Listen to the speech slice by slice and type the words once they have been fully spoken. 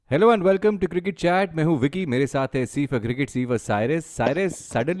Hello and welcome to cricket chat. मैं हूं विकी, मेरे साथ है सी for cricket, C for Cyrus. Cyrus,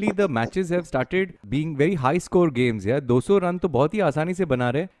 suddenly the matches have started being very high score games यार। 200 run तो बहुत ही आसानी से बना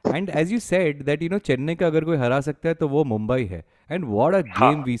रहे। And as you said that Chennai का अगर कोई हरा सकता है तो वो मुंबई है। And what a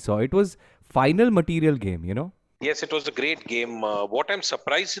game Ha. We saw, it was final material game. Yes, it was a great game. What I'm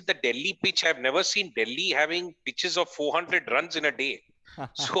surprised is the Delhi pitch. I've never seen Delhi having pitches of 400 runs in a day.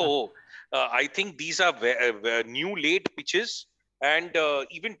 So I think these are new late pitches. And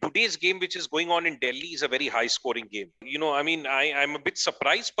even today's game, which is going on in Delhi, is a very high scoring game. I'm a bit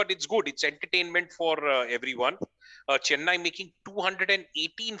surprised, but it's good. It's entertainment for everyone. Chennai making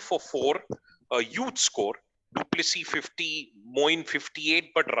 218 for 4, a huge score. Duplessis 50, Moin 58,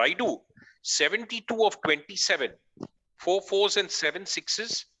 but Raidu 72 of 27, four fours and seven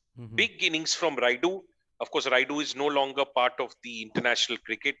sixes. Mhm. Big innings from Raidu. Of course, Raidu is no longer part of the international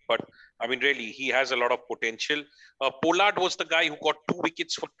cricket, but I mean, really, he has a lot of potential. Pollard was the guy who got 2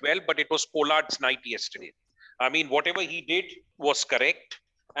 wickets for 12, but it was Pollard's night yesterday. I mean, whatever he did was correct.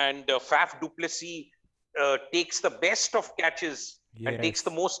 And Faf Duplessis takes the best of catches and takes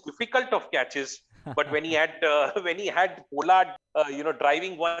the Yes. most difficult of catches. But when he had when he had Pollard,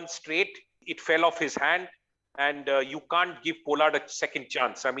 driving one straight, it fell off his hand, and you can't give Pollard a second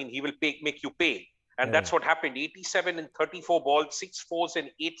chance. I mean, he will make you pay, and that's Correct. what happened. 87 and 34 balls, 6 fours and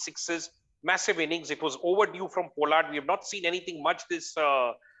 8 sixes, massive innings. It was overdue from Pollard. We have not seen anything much this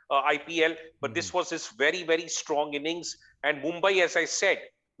IPL, but Mhm. this was his very very strong innings. And Mumbai, as I said,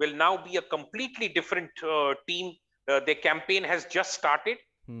 will now be a completely different team. Their campaign has just started,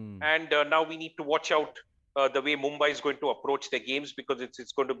 Hmm. and now we need to watch out the way Mumbai is going to approach their games, because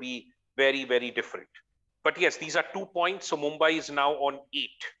it's going to be very very different. But yes, these are 2 points. So Mumbai is now on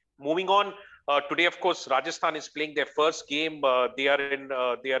 8. Moving on, today, of course, Rajasthan is playing their first game. They are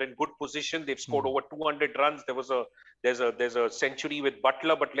in good position. They've scored Mhm. over 200 runs. There's a century with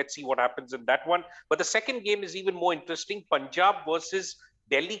Butler, but let's see what happens in that one. But the second game is even more interesting. Punjab versus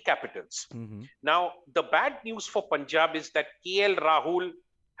Delhi Capitals. Mhm. Now, the bad news for Punjab is that KL Rahul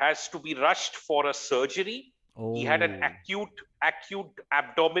has to be rushed for a surgery. He had an Oh. acute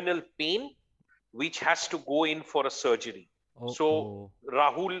abdominal pain, which has to go in for a surgery. Oh. So Oh.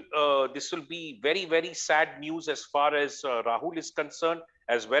 Rahul, this will be very very sad news as far as Rahul is concerned,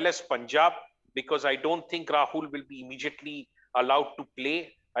 as well as Punjab, because I don't think Rahul will be immediately allowed to play.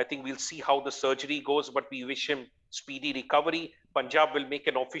 I think we'll see how the surgery goes, but we wish him speedy recovery. Punjab will make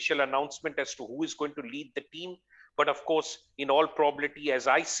an official announcement as to who is going to lead the team. But of course, in all probability, as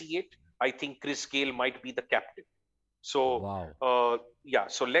I see it, I think Chris Gale might be the captain. So Wow. yeah,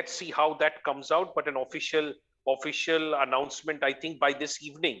 so let's see how that comes out. But an official announcement, I think by this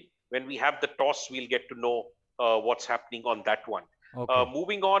evening, when we have the toss, we'll get to know what's happening on that one. Okay.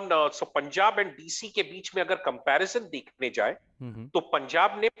 Moving on, so Punjab and DC के बीच में अगर comparison देखने जाए, Mhm. तो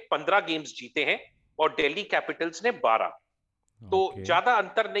पंजाब ने 15 games जीते हैं और दिल्ली कैपिटल्स ने 12। तो Okay. ज्यादा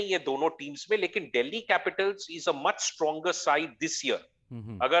अंतर नहीं है दोनों टीम्स में, लेकिन Delhi Capitals is a much stronger side this year.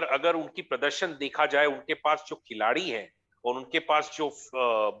 Mhm. अगर अगर उनकी प्रदर्शन देखा जाए, उनके पास जो खिलाड़ी हैं और उनके पास जो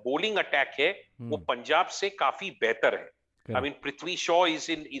बॉलिंग अटैक है, वो Hmm. पंजाब से काफी बेहतर है। I mean Correct. Prithvi Shaw is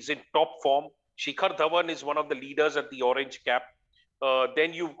in top form. Shikhar Dhawan is one of the leaders at the orange cap.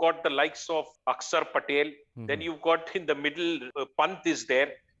 Then you've got the likes of Akshar Patel. Then Mhm. you've got in the middle, Pant is there.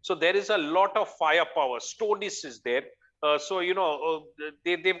 So there is a lot of firepower. Stonis is there.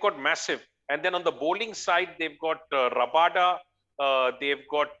 They've got massive. And then on the bowling side, they've got Rabada. They've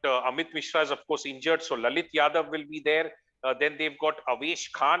got Amit Mishra is of course injured, so Lalit Yadav will be there. Then they've got Avesh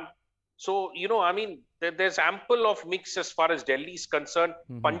Khan. So I mean, there's ample of mix as far as Delhi is concerned.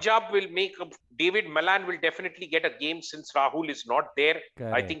 Mhm. Punjab will make David Malan will definitely get a game since Rahul is not there. I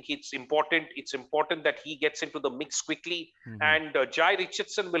Correct. think it's important. It's important that he gets into the mix quickly. Mhm. And Jai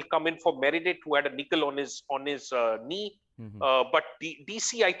Richardson will come in for Meredith, who had a nickel on his knee. Mhm. But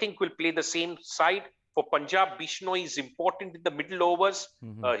DC, I think, will play the same side. For Punjab, Bishnoi is important in the middle overs.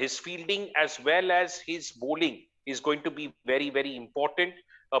 Mhm. His fielding as well as his bowling is going to be very, very important.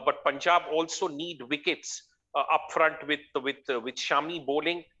 But Punjab also need wickets up front with Shami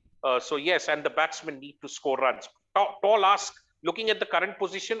bowling. So yes, and the batsmen need to score runs. Tall ask. Looking at the current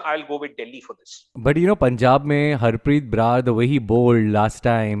position, I'll go with Delhi for this. But Punjab mein Harpreet Brar, the way he bowled last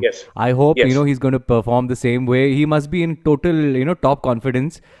time, Yes, I hope yes. he's going to perform the same way. He must be in total top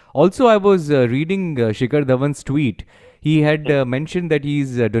confidence. Also, I was reading Shikhar Dhawan's tweet. He had Hmm. mentioned that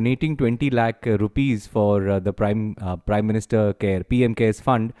he's donating 20 lakh rupees for the Prime Minister Care PM Cares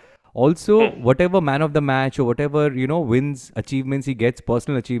Fund. Also, Hmm. whatever man of the match or whatever wins, achievements he gets,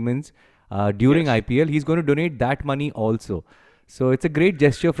 personal achievements during Yes. IPL, he's going to donate that money also. So it's a great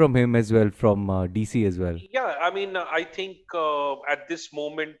gesture from him as well, from DC as well. Yeah, I mean, I think at this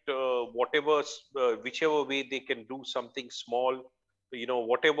moment, whichever way they can do something small,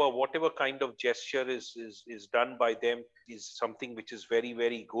 whatever kind of gesture is done by them is something which is very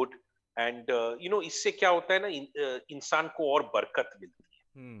very good. And इससे क्या होता है ना, इंसान को और बरकत मिलती है.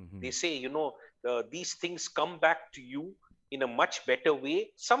 Hmm. They say, these things come back to you in a much better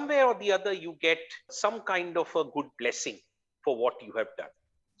way. Somewhere or the other, you get some kind of a good blessing for what you have done.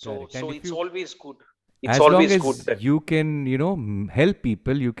 So, Correct. And so if it's you, always good. It's as long always good as that. you can, help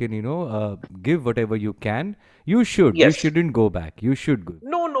people, you can, give whatever you can. You should. You Yes. shouldn't go back. You should go.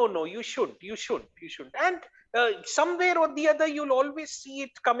 No, no, no. You should. And somewhere or the other, you'll always see it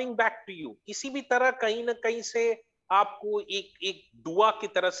coming back to you. किसी भी तरह कहीं ना कहीं से आपको एक एक दुआ की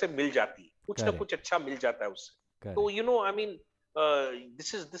तरह से मिल जाती है. कुछ ना Correct. कुछ अच्छा मिल जाता है उससे. So Correct. I mean,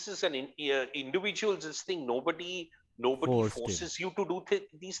 this is an individual's this thing. Nobody Forced in. forces you to do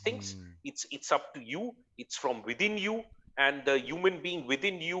these things. Hmm. It's up to you. It's from within you, and the human being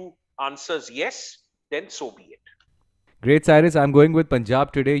within you answers yes. Then so be it. Great, Cyrus. I'm going with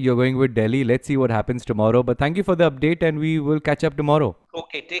Punjab today. You're going with Delhi. Let's see what happens tomorrow. But thank you for the update, and we will catch up tomorrow.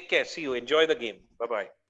 Okay, take care. See you. Enjoy the game. Bye bye.